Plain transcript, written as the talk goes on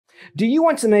Do you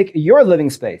want to make your living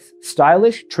space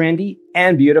stylish, trendy,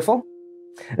 and beautiful?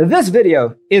 This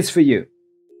video is for you.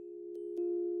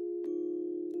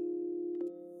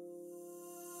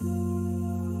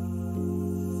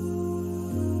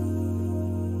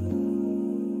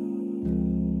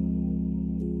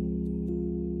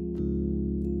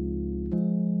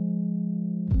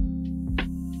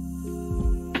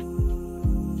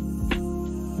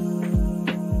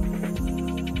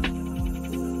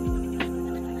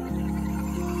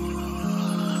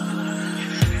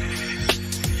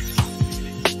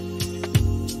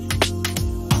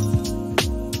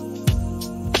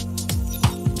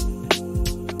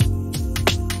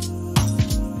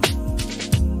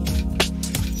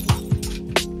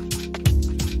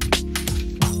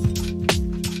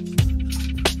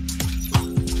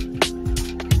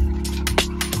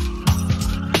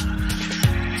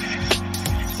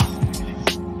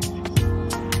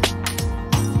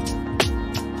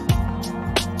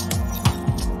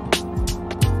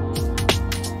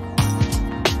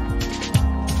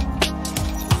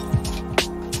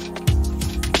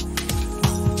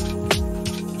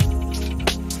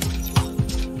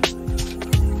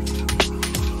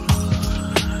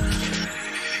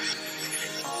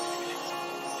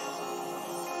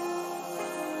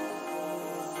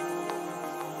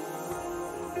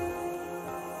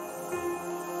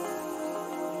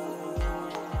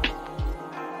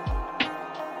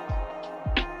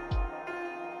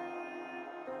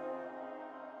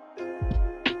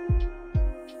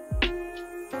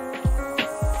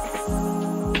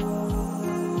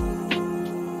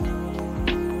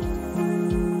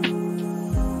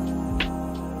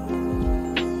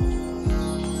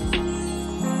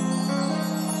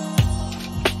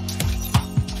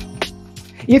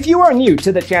 If you are new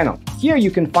to the channel, here you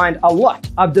can find a lot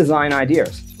of design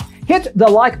ideas. Hit the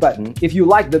like button if you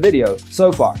like the video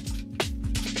so far.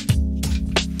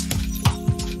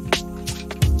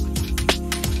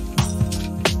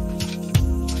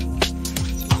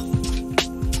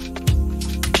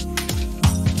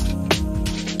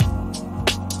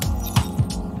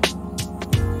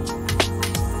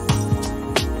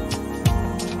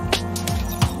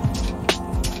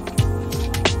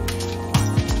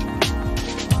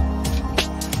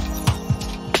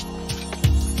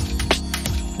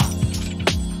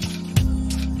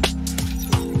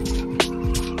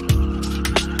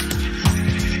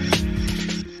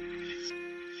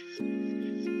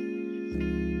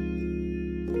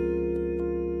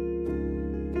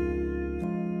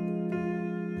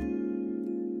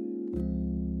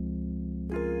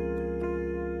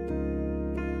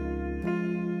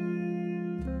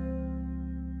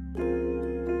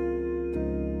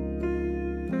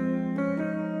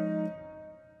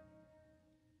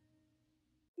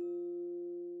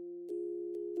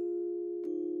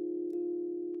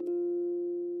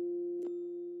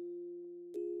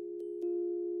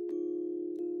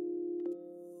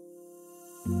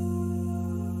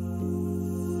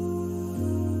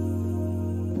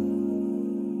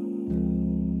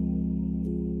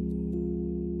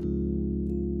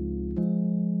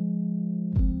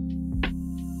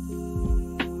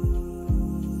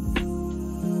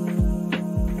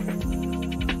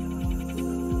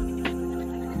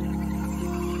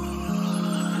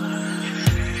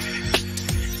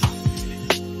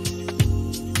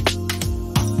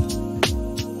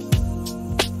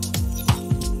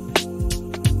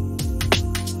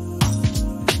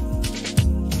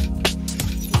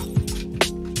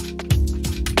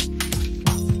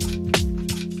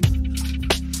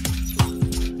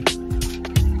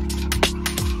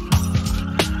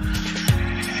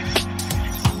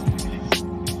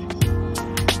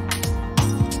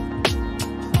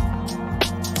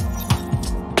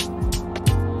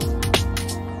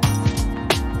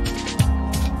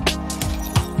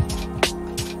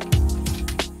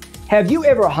 Have you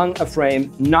ever hung a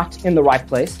frame not in the right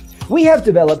place? We have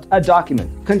developed a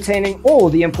document containing all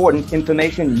the important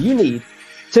information you need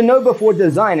to know before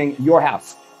designing your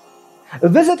house.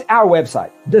 Visit our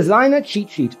website,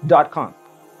 designercheatsheet.com.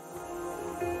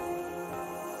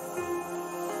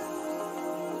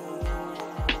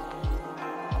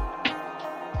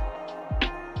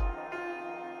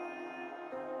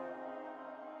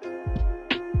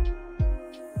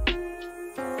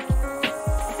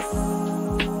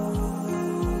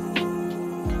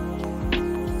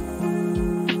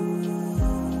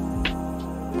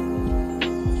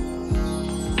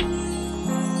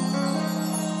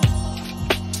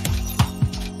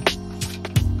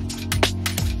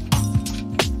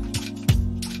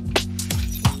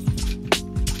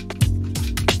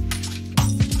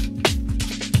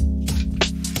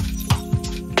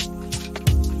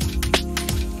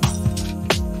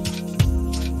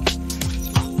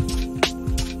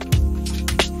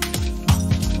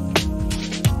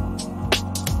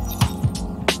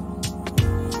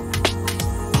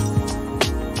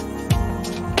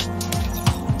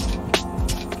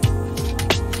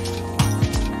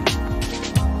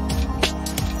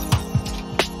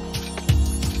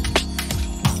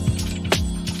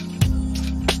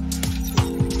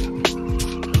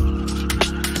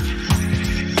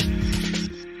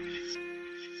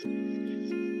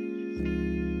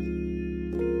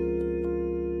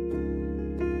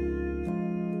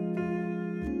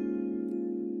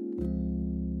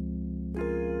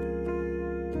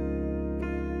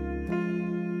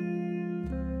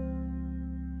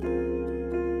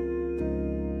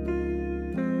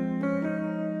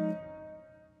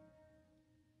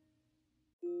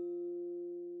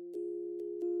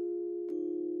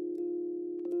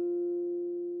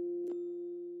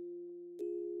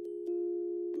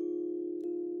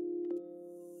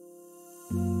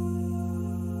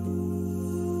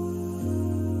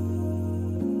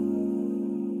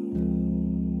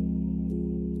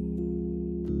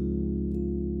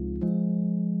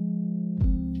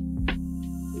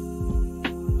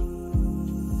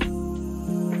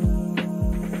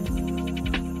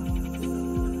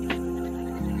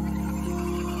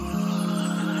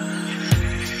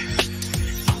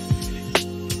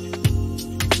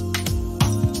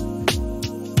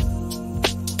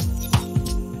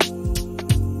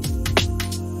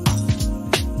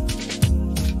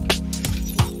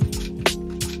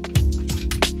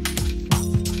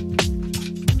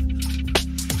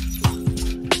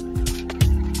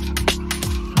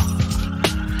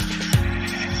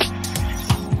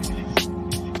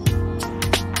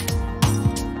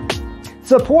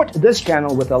 Support this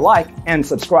channel with a like and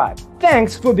subscribe.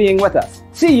 Thanks for being with us.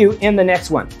 See you in the next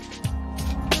one.